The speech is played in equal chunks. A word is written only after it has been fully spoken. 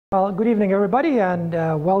Well, good evening, everybody, and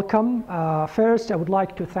welcome. First, I would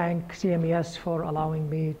like to thank CMES for allowing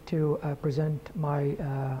me to present my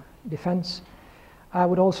defense. I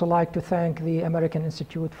would also like to thank the American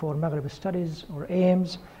Institute for Maghreb Studies, or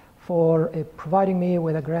AIMS, for providing me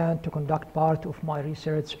with a grant to conduct part of my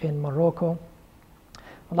research in Morocco.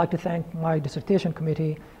 I'd like to thank my dissertation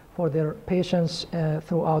committee for their patience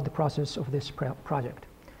throughout the process of this project.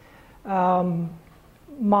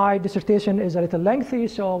 My dissertation is a little lengthy,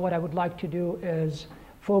 so what I would like to do is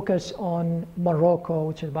focus on Morocco,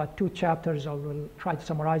 which is about 2 chapters. I will try to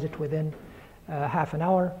summarize it within half an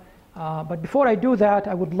hour. But before I do that,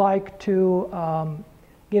 I would like to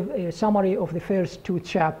give a summary of the first 2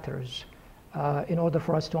 chapters in order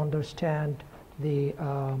for us to understand the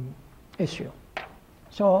issue.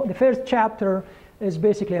 So the first chapter is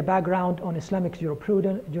basically a background on Islamic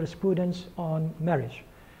jurisprudence on marriage.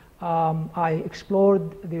 I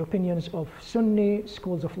explored the opinions of Sunni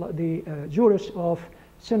schools of law, the jurists of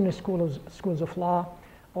Sunni schools of law.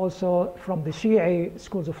 Also from the Shia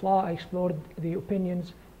schools of law, I explored the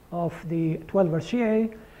opinions of the 12er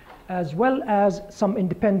Shia, as well as some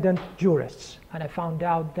independent jurists. And I found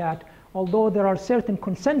out that although there are certain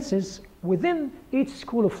consensus within each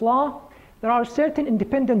school of law, there are certain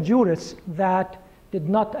independent jurists that did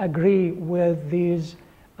not agree with these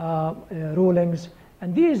rulings.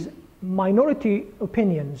 And these minority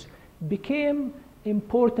opinions became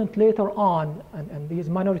important later on, and these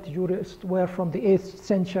minority jurists were from the 8th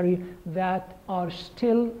century that are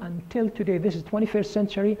still, until today, this is 21st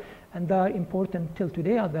century, and they are important till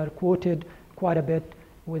today, and they're quoted quite a bit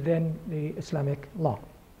within the Islamic law.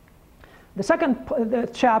 The second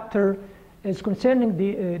chapter is concerning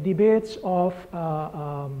the debates of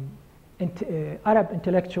Arab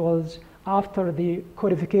intellectuals after the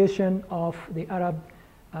codification of the Arab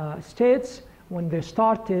states. When they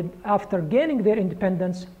started, after gaining their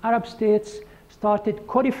independence, Arab states started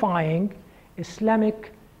codifying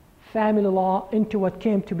Islamic family law into what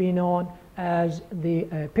came to be known as the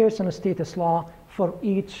personal status law for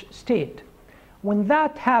each state. When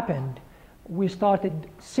that happened, we started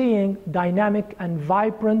seeing dynamic and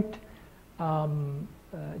vibrant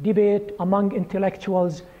debate among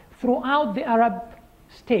intellectuals throughout the Arab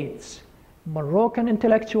states. Moroccan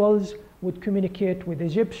intellectuals would communicate with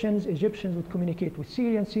Egyptians, Egyptians would communicate with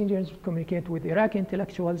Syrians, Syrians would communicate with Iraqi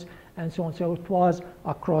intellectuals, and so on. So it was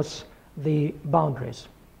across the boundaries.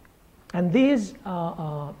 And these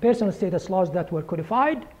personal status laws that were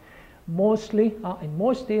codified, mostly in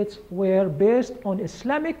most states, were based on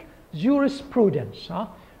Islamic jurisprudence,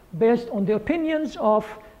 based on the opinions of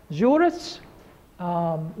jurists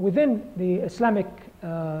within the Islamic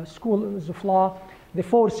schools of law, the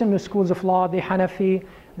 4 Sunni schools of law, the Hanafi,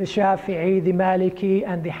 the Shafi'i, the Maliki,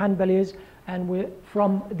 and the Hanbalis, and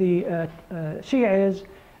from the Shi'as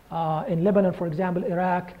in Lebanon, for example,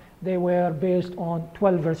 Iraq, they were based on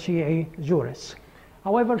 12er Shi'i jurists.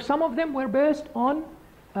 However, some of them were based on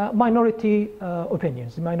minority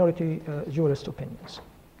opinions, minority jurist opinions.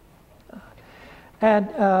 And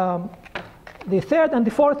the third and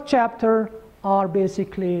the fourth chapter are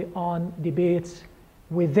basically on debates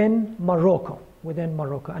within Morocco,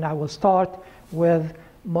 and I will start with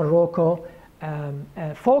Morocco,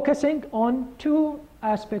 focusing on 2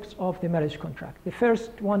 aspects of the marriage contract. The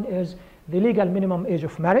first one is the legal minimum age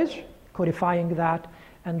of marriage, codifying that,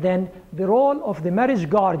 and then the role of the marriage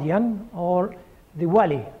guardian, or the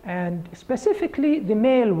wali, and specifically the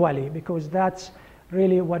male wali, because that's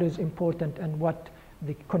really what is important and what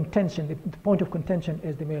the contention, the point of contention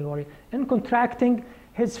is the male wali, in contracting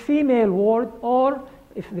his female ward, or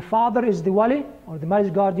if the father is the wali or the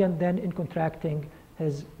marriage guardian, then in contracting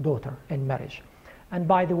his daughter in marriage. And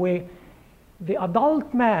by the way, the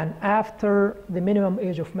adult man after the minimum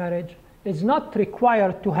age of marriage is not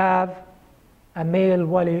required to have a male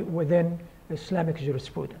wali within Islamic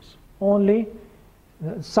jurisprudence. Only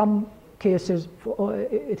some cases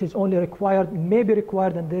it is only required, may be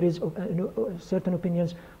required, and there is certain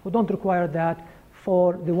opinions who don't require that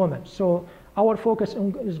for the woman. So our focus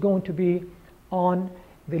is going to be on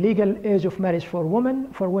the legal age of marriage for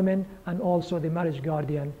women, and also the marriage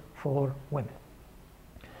guardian for women.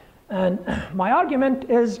 And my argument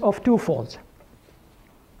is of 2 folds.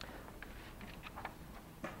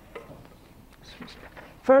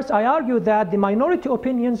 First, I argue that the minority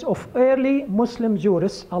opinions of early Muslim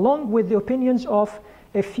jurists, along with the opinions of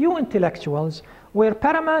a few intellectuals, were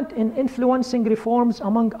paramount in influencing reforms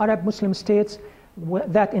among Arab Muslim states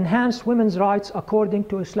that enhanced women's rights according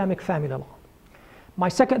to Islamic family law.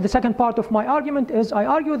 The second part of my argument is I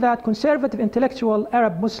argue that conservative intellectual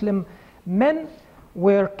Arab Muslim men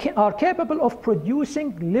are capable of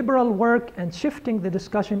producing liberal work and shifting the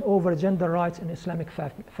discussion over gender rights in Islamic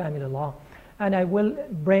family law. And I will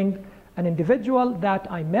bring an individual that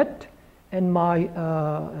I met in my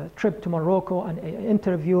trip to Morocco and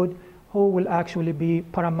interviewed, who will actually be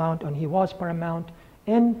paramount, and he was paramount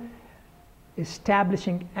in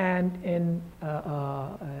establishing and in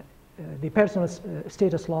the personal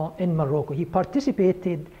status law in Morocco. He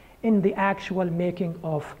participated in the actual making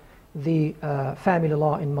of the family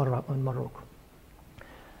law in Morocco.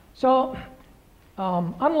 So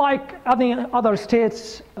unlike other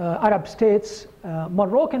states, Arab states,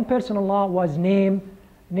 Moroccan personal law was named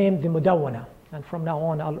the Mudawwana, and from now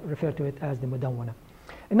on I'll refer to it as the Mudawwana.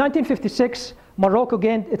 In 1956, Morocco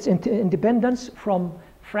gained its independence from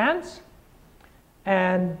France,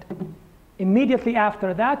 and immediately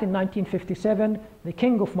after that, in 1957, the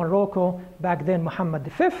King of Morocco, back then Mohammed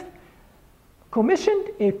V,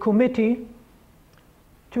 commissioned a committee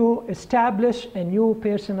to establish a new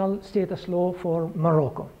personal status law for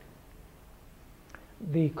Morocco.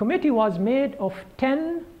 The committee was made of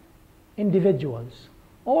 10 individuals.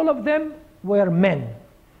 All of them were men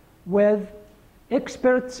with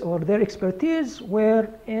experts, or their expertise were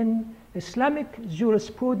in Islamic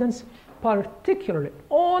jurisprudence, particularly.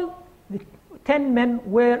 All the 10 men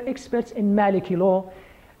were experts in Maliki law,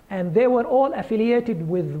 and they were all affiliated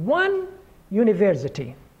with one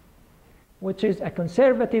university, which is a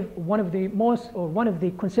conservative, one of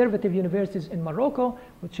the conservative universities in Morocco,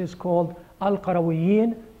 which is called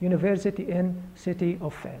Al-Qarawiyyin University in city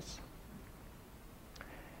of Fez.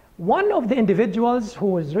 One of the individuals who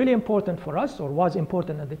was really important for us, or was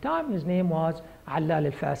important at the time, his name was Allal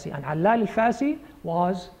al-Fasi. And Allal al-Fasi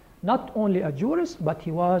was not only a jurist, but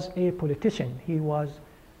he was a politician. He was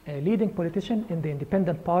a leading politician in the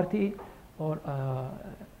independent party, or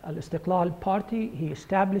Al-Istiqlal party. He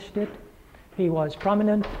established it. He was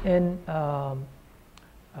prominent in the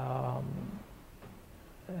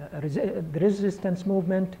resistance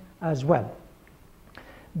movement as well.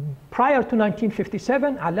 Prior to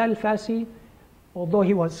 1957, Allal al-Fasi, although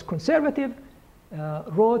he was conservative,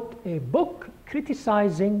 wrote a book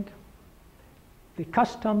criticizing the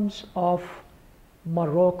customs of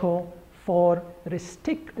Morocco for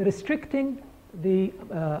restricting the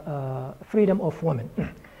freedom of women,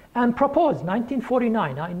 and proposed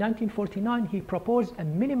 1949. In 1949, he proposed a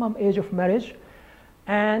minimum age of marriage,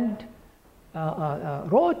 and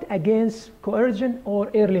wrote against coercion or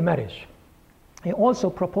early marriage. He also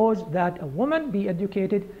proposed that a woman be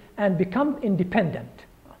educated and become independent.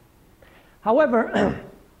 However,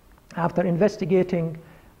 after investigating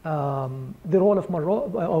the role of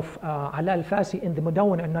Allal al-Fasi in the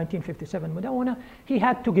Mudawwana in 1957 Mudawwana, he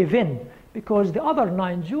had to give in, because the other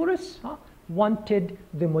 9 jurists wanted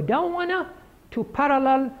the Mudawwana to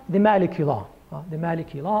parallel the Maliki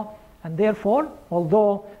law. And therefore,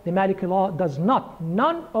 although the Maliki law does not,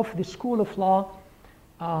 none of the school of law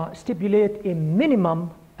stipulate a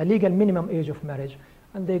legal minimum age of marriage,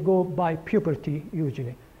 and they go by puberty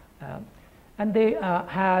usually. And they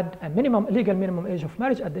had a legal minimum age of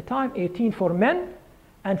marriage at the time, 18 for men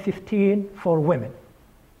and 15 for women,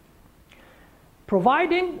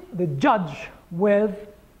 providing the judge with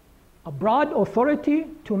a broad authority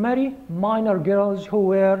to marry minor girls who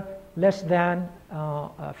were less than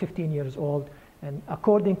 15 years old, and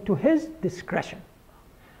according to his discretion.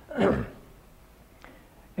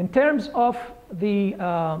 In terms of the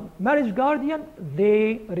marriage guardian,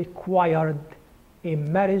 they required a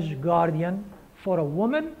marriage guardian for a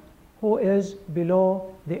woman who is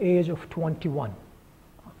below the age of 21.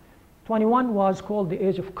 21 was called the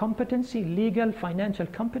age of competency, legal, financial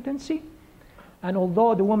competency. And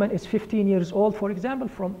although the woman is 15 years old, for example,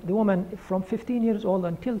 from 15 years old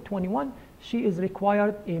until 21, she is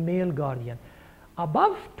required a male guardian.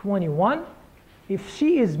 Above 21, if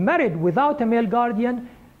she is married without a male guardian,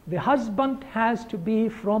 the husband has to be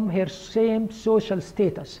from her same social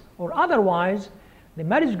status, or otherwise the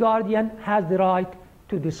marriage guardian has the right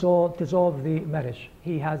to dissolve the marriage.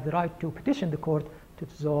 He has the right to petition the court to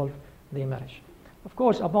dissolve the marriage. Of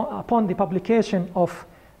course, upon the publication of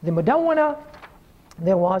the Mudawwana,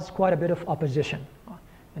 there was quite a bit of opposition.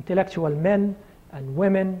 Intellectual men and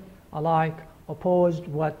women alike opposed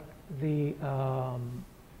what the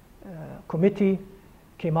committee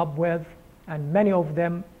came up with, and many of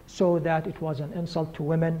them saw that it was an insult to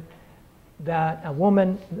women, that a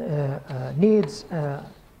woman needs a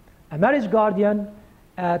marriage guardian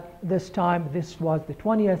at this time. This was the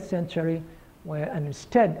 20th century,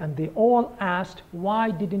 and they all asked, why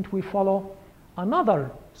didn't we follow another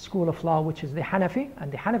school of law, which is the Hanafi?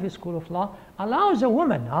 And the Hanafi school of law allows a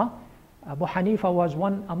woman Abu Hanifa was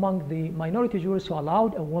one among the minority jurists who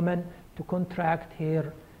allowed a woman to contract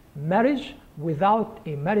her marriage without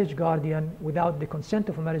a marriage guardian, without the consent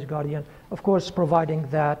of a marriage guardian, of course providing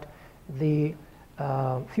that the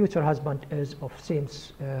future husband is of same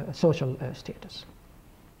social status.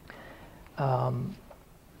 In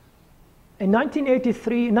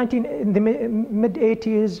 1983, in the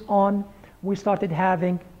mid-80s on, we started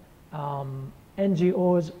having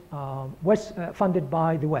NGOs funded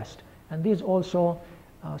by the West. And these also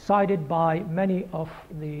cited by many of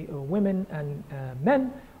the women and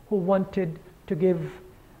men who wanted to give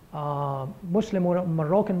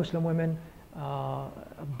Moroccan Muslim women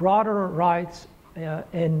broader rights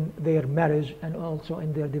in their marriage and also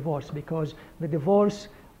in their divorce, because the divorce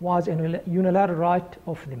was a unilateral right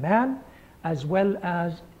of the man as well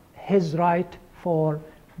as his right for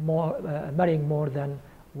marrying more than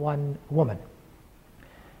one woman.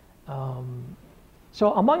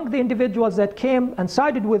 So among the individuals that came and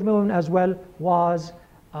sided with women as well was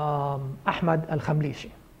Ahmad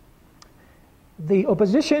al-Khamlishi. The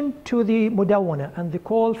opposition to the Mudawwana and the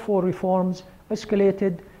call for reforms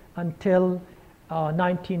escalated until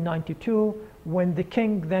 1992, when the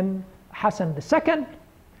king then, Hassan II,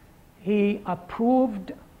 he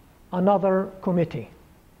approved another committee.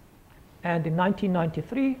 And in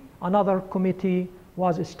 1993, another committee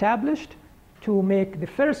was established to make the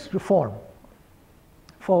first reform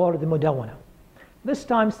for the Mudawwana. This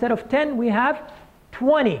time, instead of 10, we have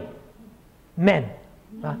 20 men.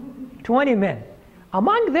 20 men.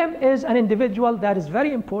 Among them is an individual that is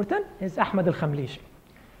very important, is Ahmad al-Khamlishi.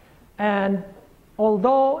 And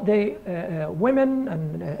although the women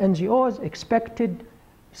and NGOs expected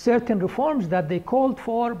certain reforms that they called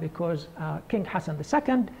for, because King Hassan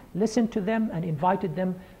II listened to them and invited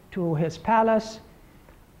them to his palace,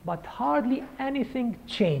 but hardly anything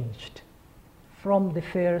changed from the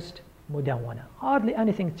first Mudawwana. Hardly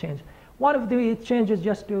anything changed. One of the changes,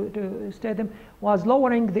 just to state them, was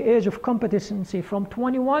lowering the age of competency from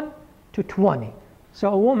 21 to 20.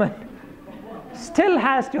 So a woman still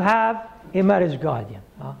has to have a marriage guardian,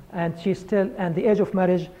 and the age of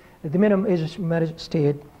marriage, the minimum age of marriage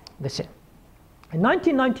stayed the same. In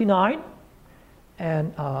 1999,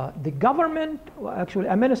 and the government, actually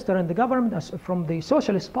a minister in the government from the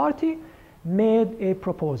Socialist Party, made a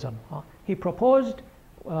proposal. He proposed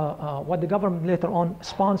what the government later on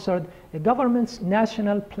sponsored, the government's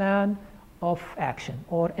National Plan of Action,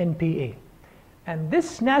 or NPA. And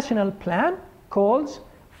this national plan calls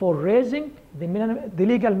for raising the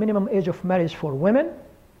legal minimum age of marriage for women,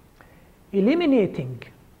 eliminating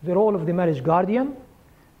the role of the marriage guardian,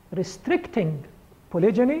 restricting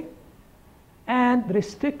polygyny, and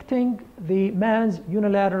restricting the man's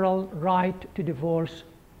unilateral right to divorce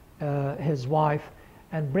his wife,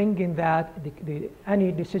 and bringing that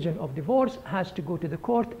any decision of divorce has to go to the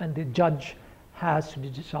court and the judge has to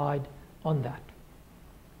decide on that.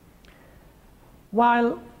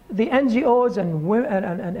 While the NGOs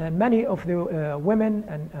and many of the women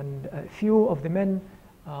and a few of the men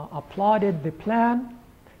applauded the plan,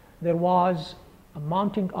 there was a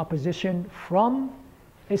mounting opposition from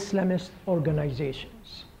Islamist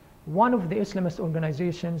organizations. One of the Islamist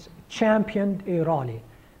organizations championed a rally,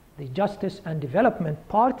 the Justice and Development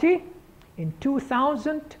Party, in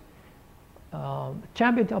 2000,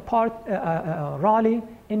 championed a rally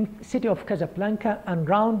in city of Casablanca and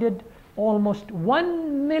rounded almost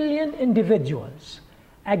 1 million individuals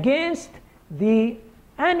against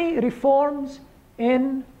any reforms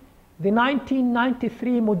in the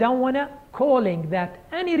 1993 Mudawwana, calling that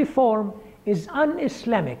any reform is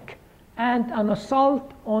un-Islamic and an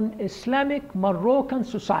assault on Islamic Moroccan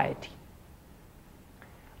society.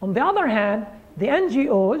 On the other hand, the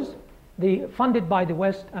NGOs, funded by the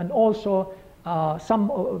West, and also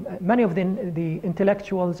many of the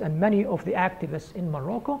intellectuals and many of the activists in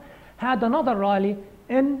Morocco, had another rally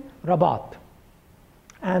in Rabat.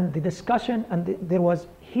 And the discussion, and there was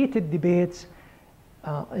heated debates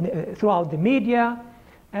throughout the media,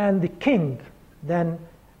 and the king, then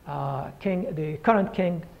the current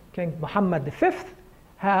king, King Mohammed V,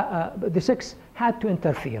 the sixth, had to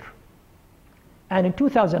interfere. And in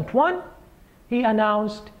 2001, he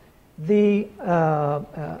announced the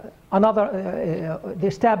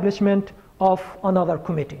establishment of another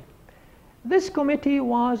committee. This committee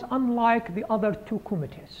was unlike the other two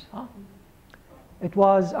committees. It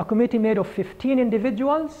was a committee made of 15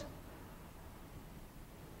 individuals,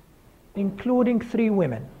 including 3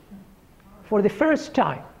 women. For the first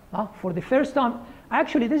time,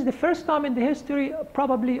 actually this is the first time in the history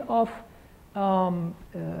probably of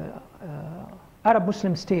Arab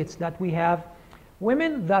Muslim states that we have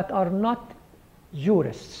women that are not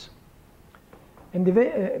jurists,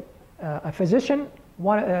 a physician.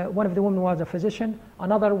 One of the women was a physician.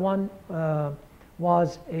 Another one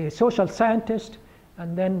was a social scientist,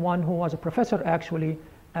 and then one who was a professor actually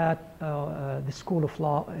at the School of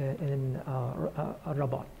Law in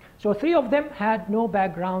Rabat. So 3 of them had no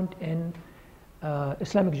background in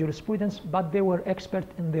Islamic jurisprudence, but they were expert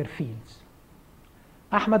in their fields.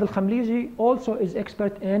 Ahmad al-Khamliji also is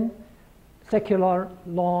expert in secular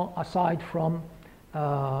law aside from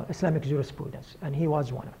Islamic jurisprudence, and he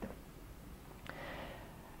was one of them.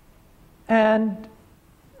 And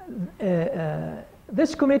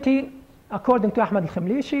this committee, according to Ahmad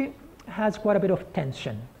al-Khamliji, has quite a bit of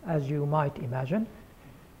tension, as you might imagine.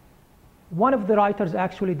 One of the writers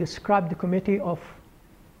actually described the committee of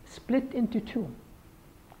split into 2.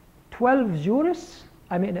 11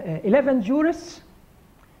 jurists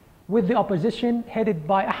with the opposition headed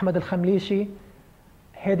by Ahmad al-Khamliji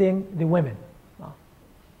heading the women,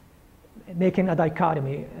 making a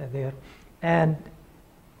dichotomy there. And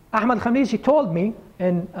Ahmad al-Khamliji told me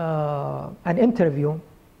in an interview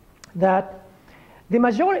that the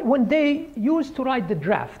majority, when they used to write the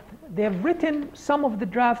draft, they have written some of the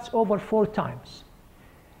drafts over 4 times.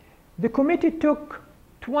 The committee took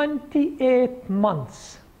 28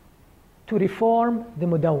 months to reform the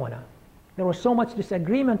Mudawwana. There was so much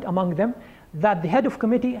disagreement among them that the head of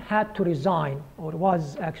committee had to resign, or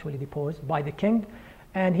was actually deposed by the king,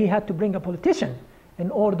 and he had to bring a politician in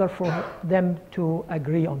order for them to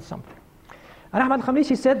agree on something. And Ahmad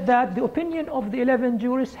al-Khamliji said that the opinion of the 11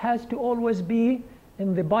 jurists has to always be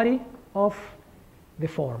in the body of the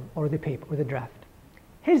form or the paper or the draft.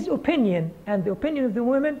 His opinion and the opinion of the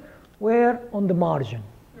women were on the margin.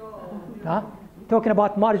 Talking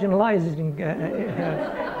about marginalizing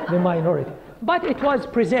the minority. But it was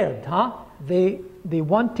preserved. They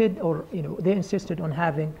wanted, or they insisted on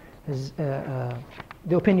having his, the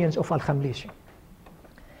opinions of al-Khamliji.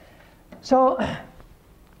 So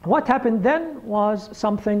what happened then was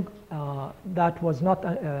something that was not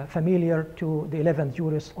familiar to the 11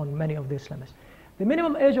 jurists on many of the Islamists. The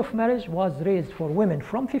minimum age of marriage was raised for women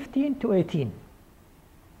from 15 to 18.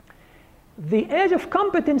 The age of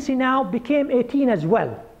competency now became 18 as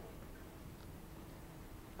well.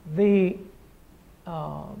 The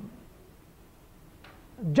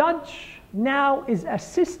judge now is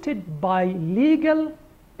assisted by legal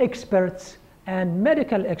experts and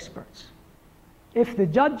medical experts. If the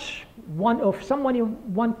judge,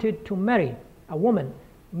 someone wanted to marry a woman,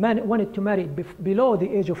 wanted to marry below the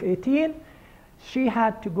age of 18, she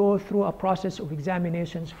had to go through a process of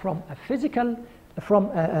examinations from a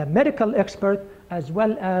medical expert as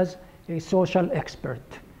well as a social expert.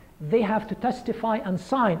 They have to testify and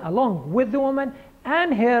sign along with the woman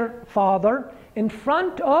and her father in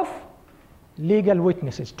front of legal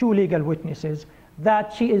witnesses, 2 legal witnesses,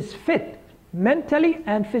 that she is fit mentally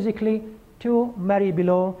and physically to marry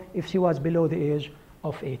if she was below the age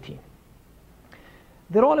of 18.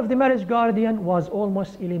 The role of the marriage guardian was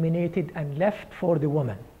almost eliminated and left for the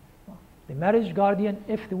woman. The marriage guardian,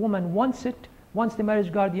 if the woman wants the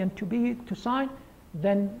marriage guardian to sign,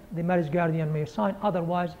 then the marriage guardian may sign.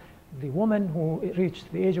 Otherwise, the woman who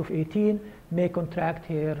reached the age of 18 may conduct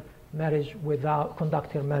her marriage without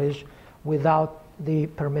the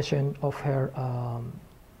permission of her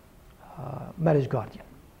marriage guardian.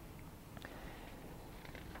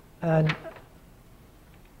 And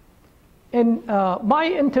in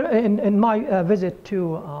my visit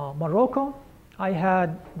to Morocco, I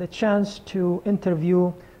had the chance to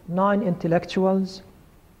interview 9 intellectuals.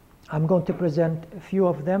 I'm going to present a few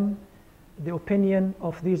of them, the opinion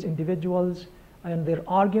of these individuals and their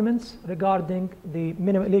arguments regarding the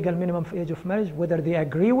legal minimum age of marriage, whether they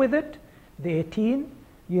agree with it, the 18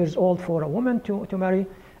 years old for a woman to marry,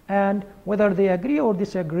 and whether they agree or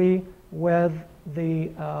disagree with the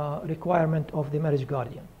requirement of the marriage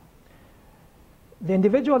guardian. The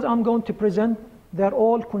individuals I'm going to present, they're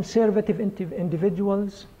all conservative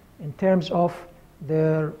individuals in terms of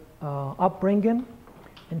their upbringing,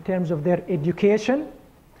 in terms of their education,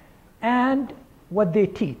 and what they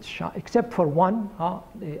teach, except for one,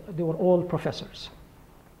 they were all professors.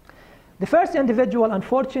 The first individual,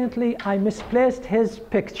 unfortunately, I misplaced his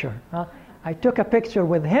picture. I took a picture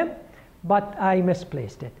with him, but I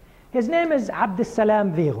misplaced it. His name is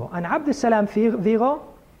Abdessalam Vigo. And Abdessalam Vigo,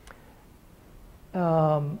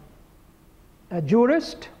 a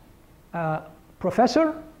jurist,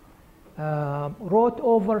 professor, wrote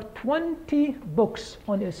over 20 books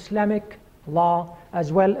on Islamic law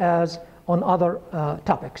as well as on other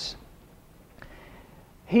topics.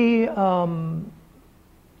 He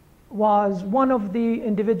was one of the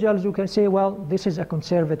individuals who can say, well, this is a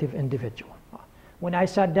conservative individual. When I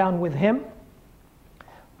sat down with him,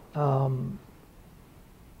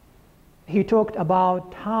 he talked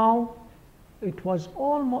about how it was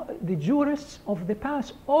almost the jurists of the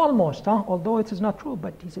past almost, although it is not true,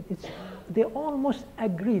 but he said they almost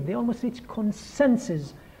agreed, they almost reached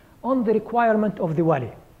consensus on the requirement of the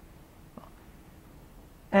wali.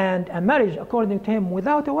 And a marriage, according to him,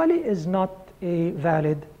 without a wali is not a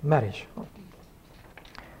valid marriage.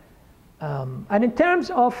 And in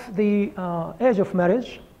terms of the age of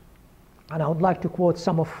marriage, and I would like to quote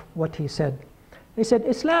some of what he said. He said,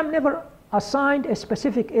 Islam never assigned a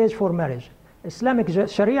specific age for marriage. Islamic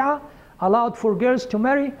Sharia allowed for girls to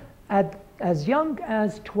marry at as young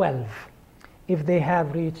as 12 if they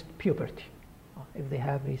have reached puberty.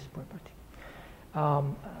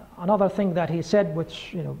 Another thing that he said,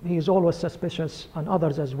 which he is always suspicious, and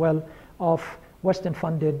others as well, of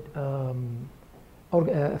Western-funded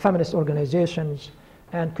feminist organizations.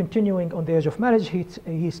 And continuing on the age of marriage,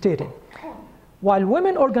 he stated, while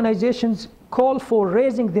women organizations call for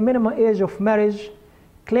raising the minimum age of marriage,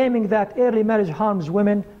 claiming that early marriage harms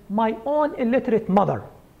women, my own illiterate mother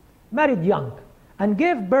married young and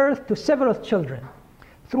gave birth to several children.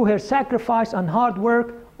 Through her sacrifice and hard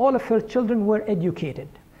work, all of her children were educated.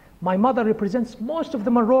 My mother represents most of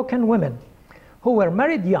the Moroccan women who were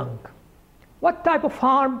married young. What type of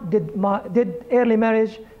harm did early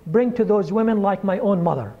marriage bring to those women like my own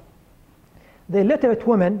mother? The illiterate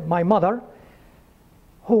woman, my mother,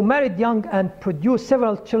 who married young and produced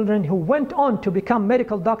several children who went on to become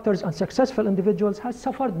medical doctors and successful individuals, has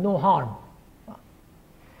suffered no harm.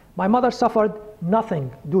 My mother suffered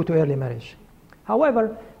nothing due to early marriage.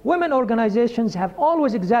 However, women organizations have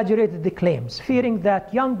always exaggerated the claims, fearing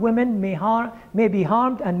that young women may be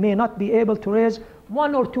harmed and may not be able to raise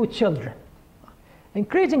 1 or 2 children.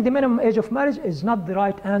 Increasing the minimum age of marriage is not the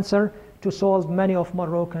right answer to solve many of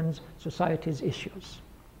Moroccan society's issues.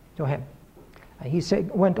 To him. He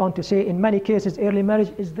went on to say, in many cases, early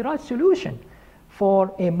marriage is the right solution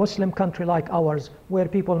for a Muslim country like ours, where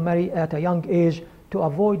people marry at a young age to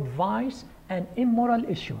avoid vice and immoral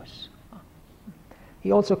issues.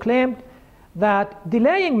 He also claimed that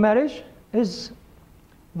delaying marriage is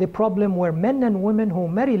the problem, where men and women who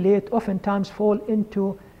marry late oftentimes fall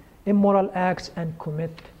into immoral acts and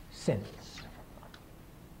commit sins.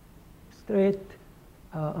 Straight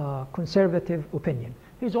conservative opinion.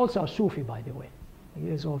 He's also a Sufi, by the way. He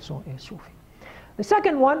is also a Sufi. The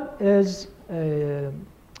second one is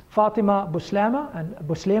Fatima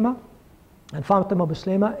Buslema. And Fatima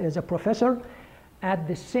Buslema is a professor at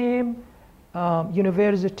the same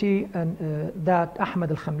university that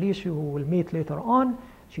Ahmed al-Khamlishi, who we'll meet later on.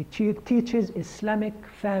 She teaches Islamic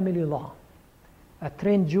family law. A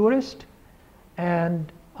trained jurist,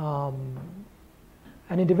 and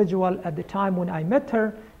an individual at the time when I met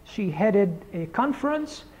her, she headed a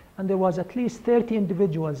conference, and there was at least 30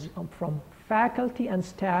 individuals from faculty and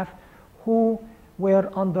staff who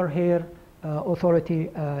were under her authority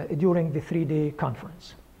during the 3-day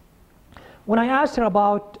conference. When I asked her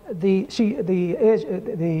about the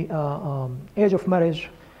age of marriage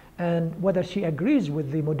and whether she agrees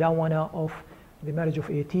with the Mudawana of the marriage of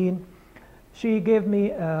 18, she gave me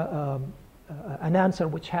an answer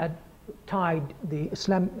which had tied the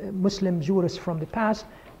Muslim jurists from the past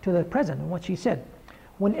to the present. And what she said,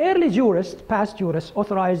 when early jurists, past jurists,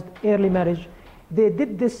 authorized early marriage, they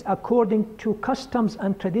did this according to customs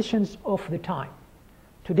and traditions of the time.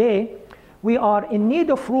 Today, we are in need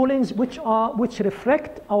of rulings which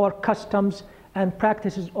reflect our customs and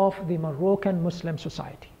practices of the Moroccan Muslim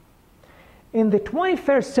society. In the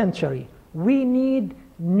 21st century, we need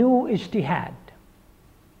new ijtihad.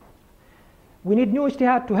 We need new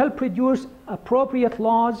ijtihad to help produce appropriate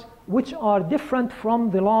laws which are different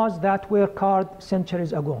from the laws that were carved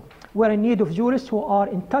centuries ago. We're in need of jurists who are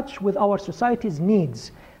in touch with our society's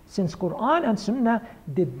needs, since Quran and Sunnah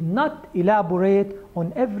did not elaborate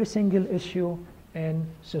on every single issue in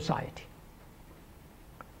society.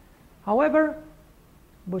 However,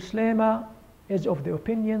 Buslema is of the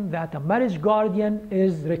opinion that a marriage guardian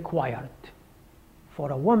is required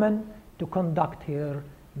for a woman to conduct her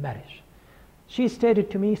marriage. She stated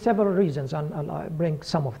to me several reasons, and I'll bring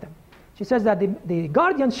some of them. She says that the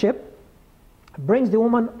guardianship brings the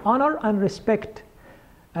woman honor and respect,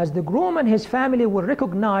 as the groom and his family will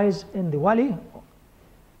recognize in the wali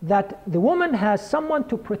that the woman has someone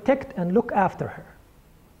to protect and look after her.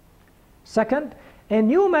 Second, a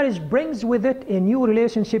new marriage brings with it a new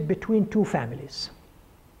relationship between two families.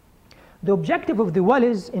 The objective of the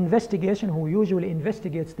wali's investigation, who usually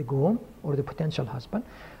investigates the groom or the potential husband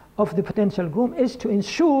of the potential groom, is to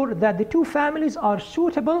ensure that the two families are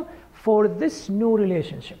suitable for this new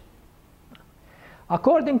relationship.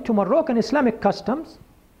 According to Moroccan Islamic customs,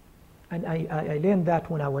 and I learned that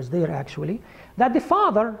when I was there actually, that the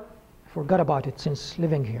father, I forgot about it since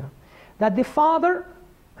living here, that the father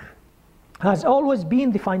has always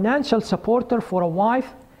been the financial supporter for a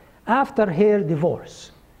wife after her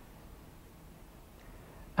divorce.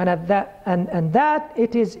 And that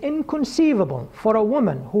it is inconceivable for a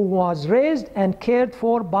woman who was raised and cared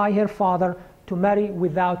for by her father to marry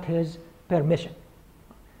without his permission.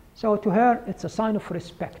 So to her, it's a sign of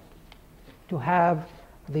respect to have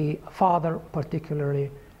the father particularly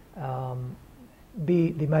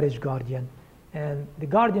be the marriage guardian. And the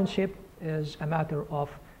guardianship is a matter of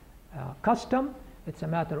custom. It's a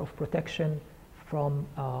matter of protection from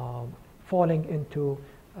falling into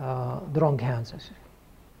the wrong hands.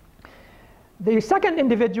 The second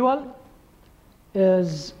individual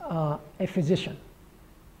is a physician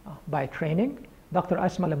by training, Dr.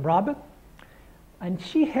 Asma Al-Mrabit, and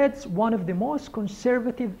she heads one of the most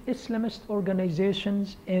conservative Islamist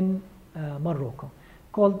organizations in Morocco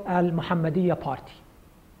called Al-Muhammadiyya Party.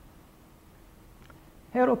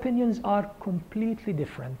 Her opinions are completely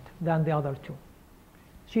different than the other two.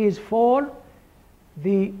 She is for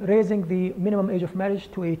raising the minimum age of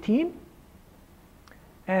marriage to 18.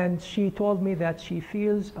 And she told me that she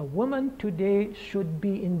feels a woman today should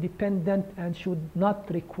be independent and should not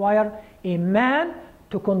require a man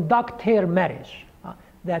to conduct her marriage.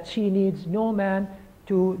 That she needs no man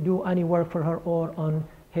to do any work for her or on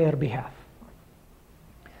her behalf.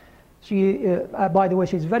 She, by the way,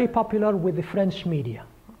 she's very popular with the French media.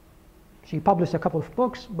 She published a couple of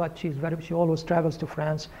books, but she always travels to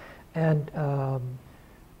France and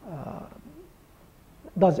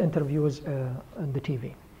does interviews on the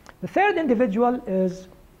TV. The third individual is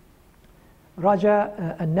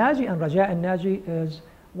Raja Al-Naji, and Raja Al-Naji is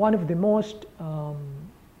one of the most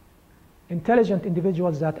intelligent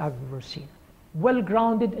individuals that I've ever seen.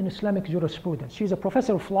 Well-grounded in Islamic jurisprudence. She's a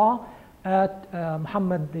professor of law at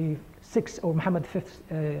Mohammed VI or Mohammed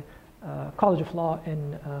V College of Law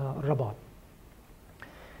in Rabat.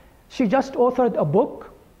 She just authored a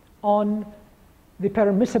book on the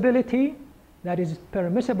permissibility, that is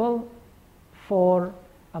permissible for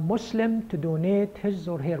a Muslim to donate his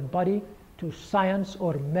or her body to science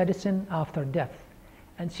or medicine after death.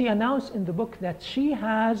 And she announced in the book that she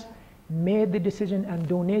has made the decision and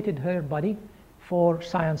donated her body for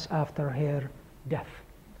science after her death.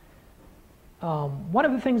 One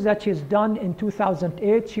of the things that she's done in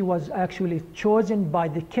 2008, she was actually chosen by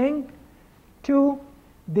the king to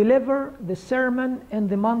deliver the sermon in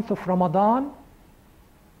the month of Ramadan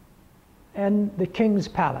in the king's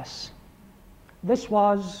palace. This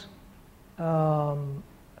was a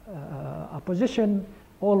position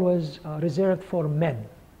always reserved for men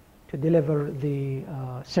to deliver the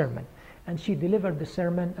sermon. And she delivered the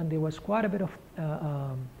sermon, and there was quite a bit of,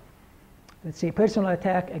 let's say, personal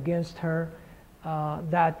attack against her,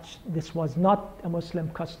 that this was not a Muslim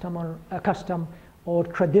custom or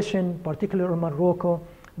tradition, particularly in Morocco,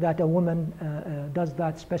 that a woman does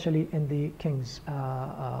that, especially in the king's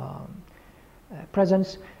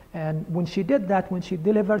presence. And when she did that, when she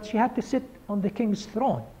delivered, she had to sit on the king's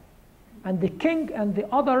throne. And the king and the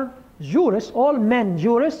other jurists, all men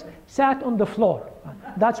jurists, sat on the floor.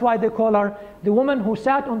 That's why they call her the woman who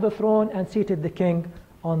sat on the throne and seated the king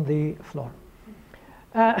on the floor.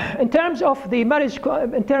 In terms of the marriage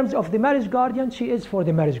guardian, she is for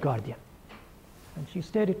the marriage guardian. And she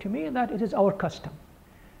stated to me that it is our custom.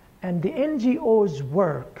 And the NGO's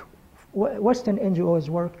work, Western NGO's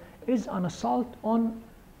work, is an assault on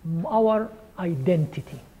our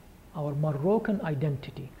identity, our Moroccan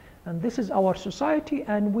identity. And this is our society,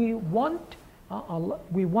 and we want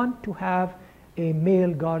to have a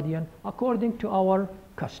male guardian according to our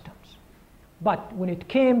customs. But when it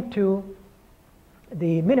came to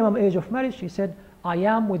the minimum age of marriage, she said, I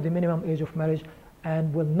am with the minimum age of marriage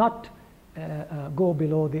and will not go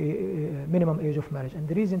below the minimum age of marriage. And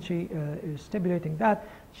the reason she is stipulating that,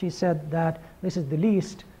 she said that this is the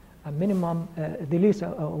least minimum, the least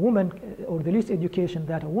a woman, or the least education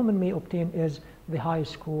that a woman may obtain is the high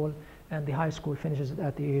school, and the high school finishes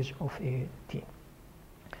at the age of 18.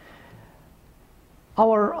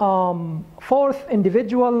 Our fourth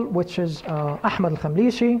individual, which is Ahmad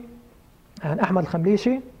Al-Khamlishi, and Ahmad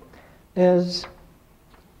Al-Khamlishi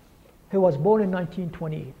he was born in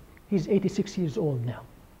 1928. He's 86 years old now.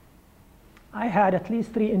 I had at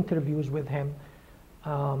least 3 interviews with him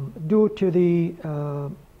due to the,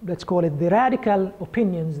 let's call it, the radical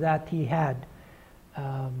opinions that he had,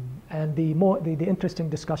 and the interesting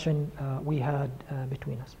discussion we had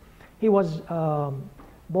between us. He was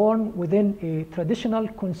born within a traditional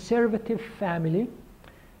conservative family.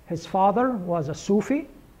 His father was a Sufi.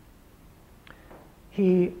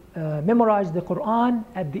 He memorized the Quran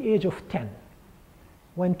at the age of 10.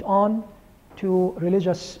 Went on to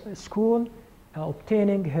religious school,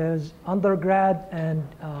 obtaining his undergrad and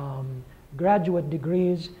graduate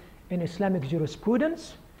degrees in Islamic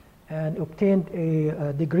jurisprudence, and obtained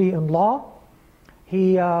a degree in law.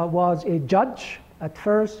 He was a judge at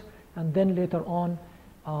first, and then later on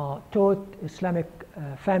taught Islamic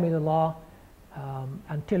family law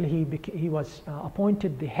until he was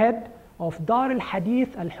appointed the head of Dar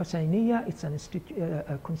al-Hadith al-Husayniyya. It's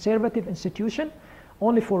a conservative institution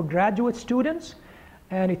only for graduate students,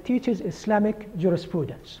 and it teaches Islamic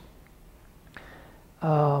jurisprudence.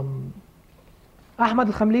 Ahmad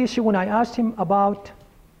al-Khamlishi, when I asked him about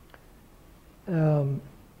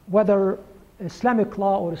whether Islamic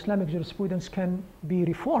law or Islamic jurisprudence can be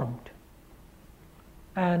reformed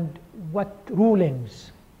and what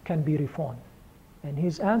rulings can be reformed, and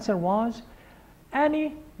his answer was,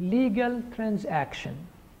 any legal transaction,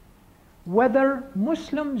 whether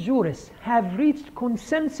Muslim jurists have reached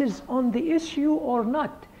consensus on the issue or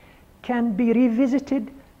not, can be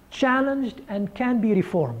revisited, challenged, and can be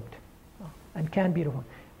reformed.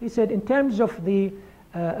 He said in terms of the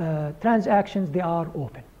transactions, they are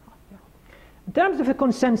open. In terms of the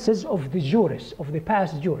consensus of the jurists, of the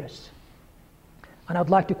past jurists, and I'd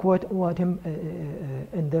like to quote him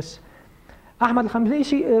in this, Ahmad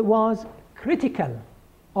al-Khamlishi was critical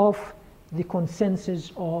of the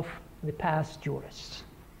consensus of the past jurists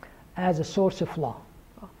as a source of law.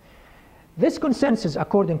 This consensus,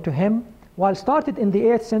 according to him, while started in the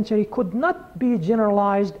 8th century, could not be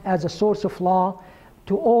generalized as a source of law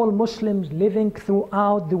to all Muslims living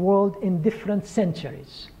throughout the world in different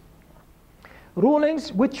centuries.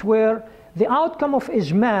 Rulings which were the outcome of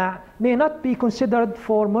ijma' may not be considered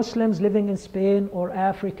for Muslims living in Spain or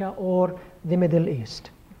Africa or the Middle East.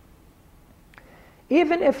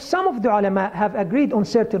 Even if some of the ulama have agreed on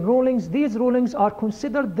certain rulings, these rulings are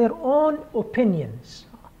considered their own opinions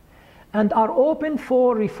and are open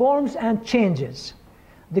for reforms and changes.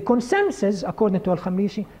 The consensus, according to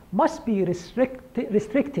al-Khamlishi, must be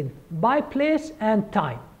restricted by place and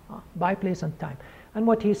time. And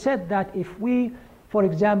what he said, that if we, for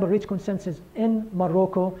example, reach consensus in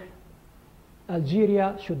Morocco,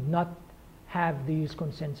 Algeria should not have these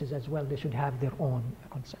consensus as well. They should have their own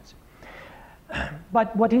consensus.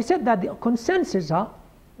 But what he said, that the consensus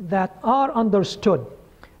that are understood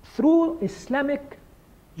through Islamic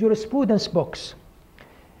jurisprudence books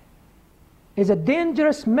is a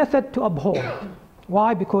dangerous method to uphold.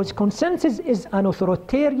 Why? Because consensus is an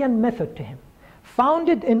authoritarian method to him,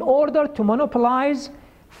 founded in order to monopolize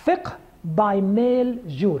fiqh by male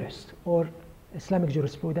jurists, or Islamic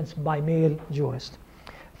jurisprudence by male jurists.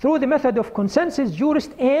 Through the method of consensus,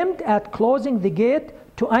 jurists aimed at closing the gate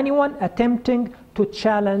to anyone attempting to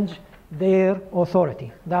challenge their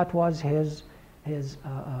authority. That was his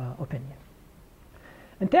opinion.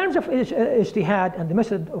 In terms of ijtihad and the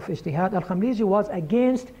method of ijtihad, al-Khamlishi was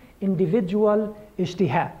against individual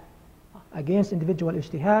ijtihad.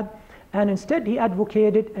 And instead he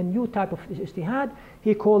advocated a new type of ijtihad.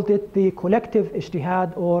 He called it the collective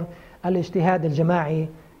ijtihad, or al-ijtihad al-jama'i,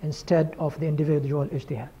 instead of the individual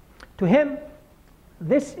ijtihad. To him,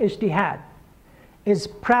 this ijtihad is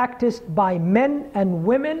practiced by men and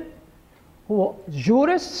women who are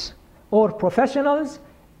jurists or professionals,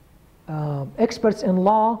 experts in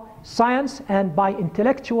law, science, and by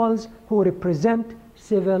intellectuals who represent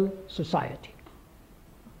civil society.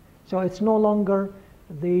 So it's no longer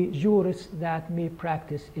the jurists that may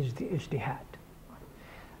practice ijtihad.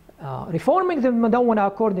 Reforming the Mudawwana,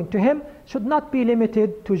 according to him, should not be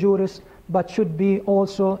limited to jurists, but should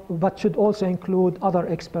also include other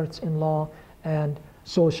experts in law and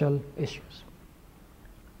social issues.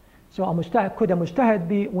 So could a mujtahid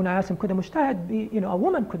be, when I asked him, could a mujtahid be, a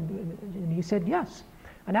woman could be, and he said yes.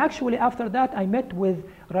 And actually after that I met with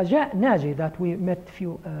Raja Naji, that we met a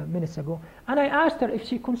few minutes ago, and I asked her if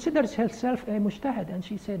she considers herself a mujtahid, and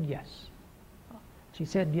she said yes. She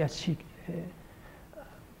said yes.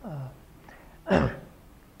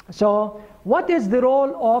 So what is the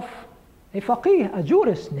role of a faqih, a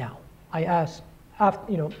jurist now? I asked.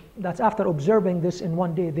 That's after observing this in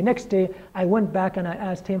one day. The next day I went back and I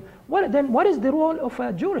asked him, what is the role of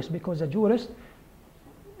a jurist? Because a jurist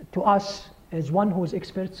to us is one who is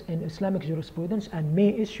expert in Islamic jurisprudence and may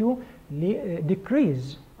issue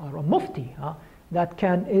decrees, or a mufti that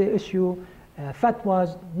can issue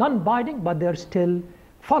fatwas, non-binding, but they're still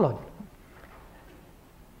followed.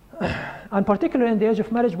 And particularly in the age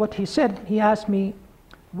of marriage, what he said, he asked me,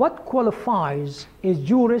 what qualifies a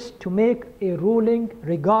jurist to make a ruling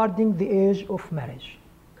regarding the age of marriage?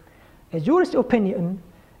 A jurist's opinion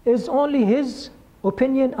is only his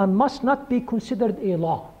opinion and must not be considered a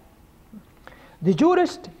law. The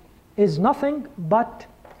jurist is nothing but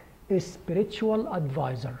a spiritual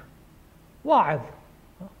advisor, wa'idh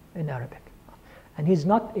in Arabic, and he's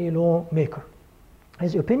not a lawmaker.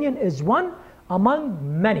 His opinion is one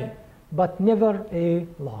among many, but never a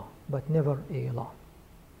law.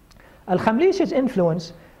 Al-Khamlishi's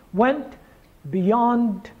influence went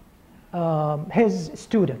beyond his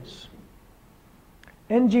students.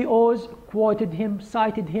 NGOs quoted him,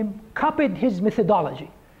 cited him, copied his methodology.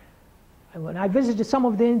 And when I visited some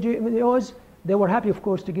of the NGOs, they were happy, of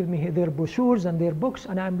course, to give me their brochures and their books,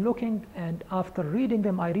 and I'm looking, and after reading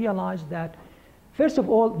them, I realized that, first of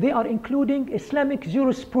all, they are including Islamic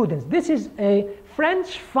jurisprudence. This is a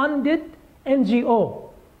French-funded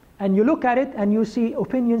NGO, and you look at it and you see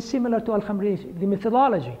opinions similar to Al-Khamlishi, the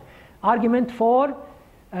methodology, argument for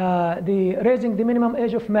the raising the minimum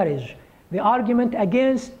age of marriage, the argument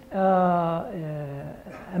against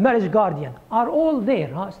a marriage guardian, are all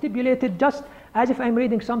there, stipulated just as if I'm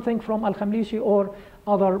reading something from Al-Khamlishi or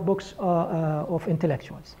other books of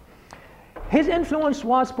intellectuals. His influence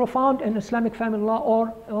was profound in Islamic family law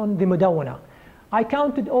or on the Mudawwana. I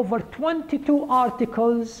counted over 22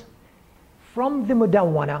 articles from the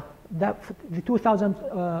Mudawwana, the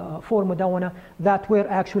 2004 Mudawwana, that were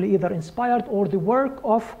actually either inspired or the work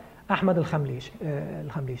of Ahmad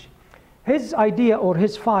al-Khamlishi. His idea or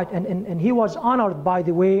his fight, and he was honored, by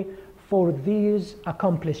the way, for these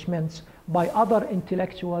accomplishments by other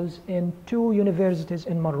intellectuals in 2 universities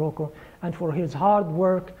in Morocco, and for his hard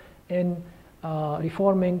work in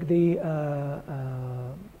reforming the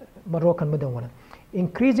Moroccan Mudawwana.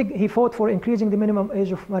 He fought for increasing the minimum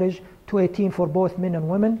age of marriage to 18 for both men and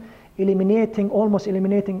women, almost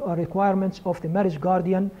eliminating requirements of the marriage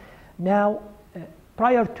guardian. Now,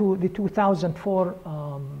 prior to the 2004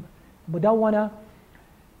 Mudawwana,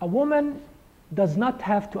 a woman does not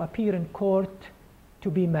have to appear in court to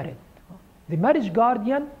be married. The marriage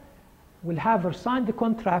guardian will have her sign the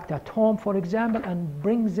contract at home, for example, and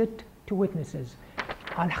brings it to witnesses.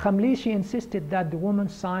 Al-Khamlishi insisted that the woman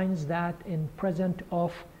signs that in presence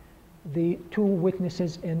of the 2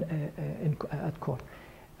 witnesses at court.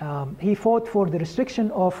 He fought for the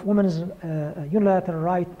restriction of women's unilateral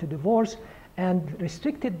right to divorce and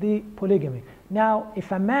restricted the polygamy. Now,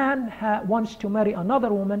 if a man wants to marry another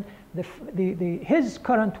woman, his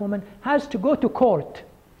current woman has to go to court,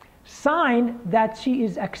 sign that she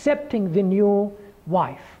is accepting the new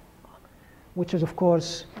wife, which is, of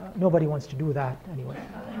course, nobody wants to do that anyway.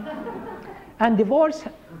 And divorce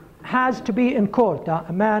has to be in court.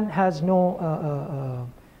 A man has no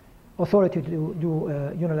authority to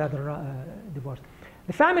do unilateral divorce.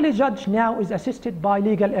 The family judge now is assisted by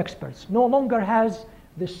legal experts, no longer has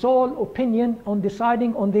the sole opinion on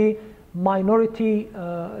deciding on the minority,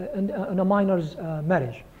 on a minor's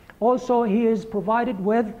marriage. Also, he is provided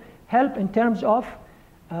with help in terms of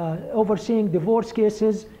overseeing divorce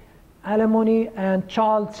cases, alimony, and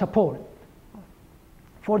child support.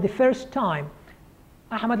 For the first time,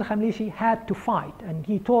 Ahmad al-Khamlishi had to fight, and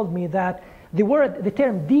he told me that the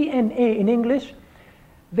term DNA in English,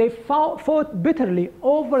 they fought bitterly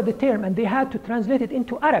over the term, and they had to translate it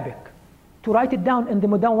into Arabic to write it down in the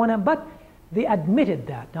Mudawwana, but they admitted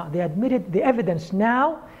that. They admitted the evidence.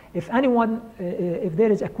 Now, if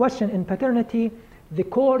there is a question in paternity, the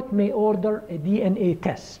court may order a DNA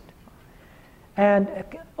test. And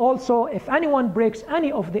also, if anyone breaks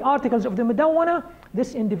any of the articles of the Mudawwana,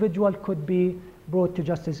 this individual could be brought to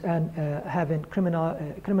justice and having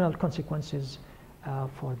criminal consequences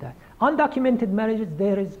for that. Undocumented marriages,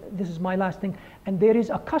 this is my last thing, and there is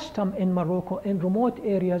a custom in Morocco in remote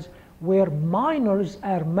areas where minors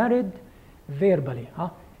are married verbally,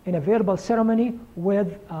 in a verbal ceremony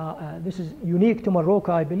with, this is unique to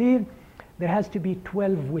Morocco, I believe, there has to be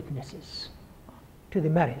 12 witnesses to the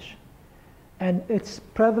marriage. And it's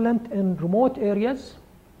prevalent in remote areas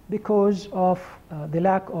because of the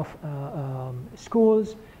lack of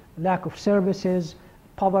schools, lack of services,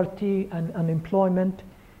 poverty, and unemployment.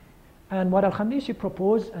 And what Al-Khamlishi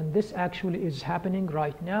proposed, and this actually is happening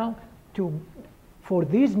right now, for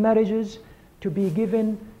these marriages to be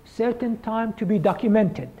given certain time to be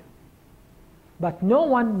documented. But no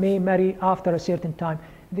one may marry after a certain time.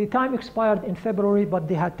 The time expired in February, but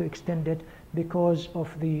they had to extend it because of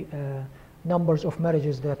the numbers of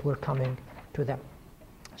marriages that were coming to them.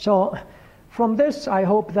 So from this, I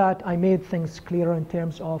hope that I made things clearer in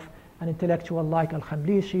terms of an intellectual like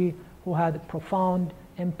Al-Khamlishi, who had a profound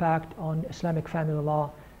impact on Islamic family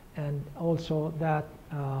law, and also that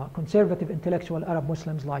conservative intellectual Arab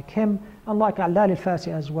Muslims like him, and like Allal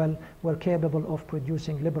al-Fasi as well, were capable of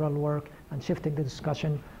producing liberal work and shifting the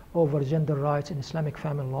discussion over gender rights in Islamic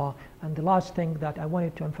family law. And the last thing that I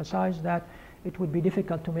wanted to emphasize, that it would be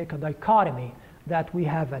difficult to make a dichotomy that we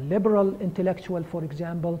have a liberal intellectual, for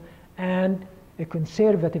example, and a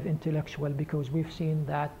conservative intellectual, because we've seen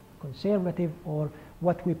that conservative, or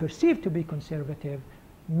what we perceive to be conservative,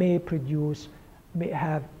 may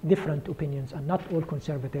have different opinions, and not all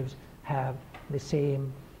conservatives have the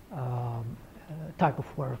same type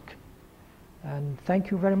of work. And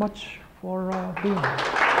thank you very much for being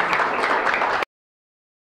here.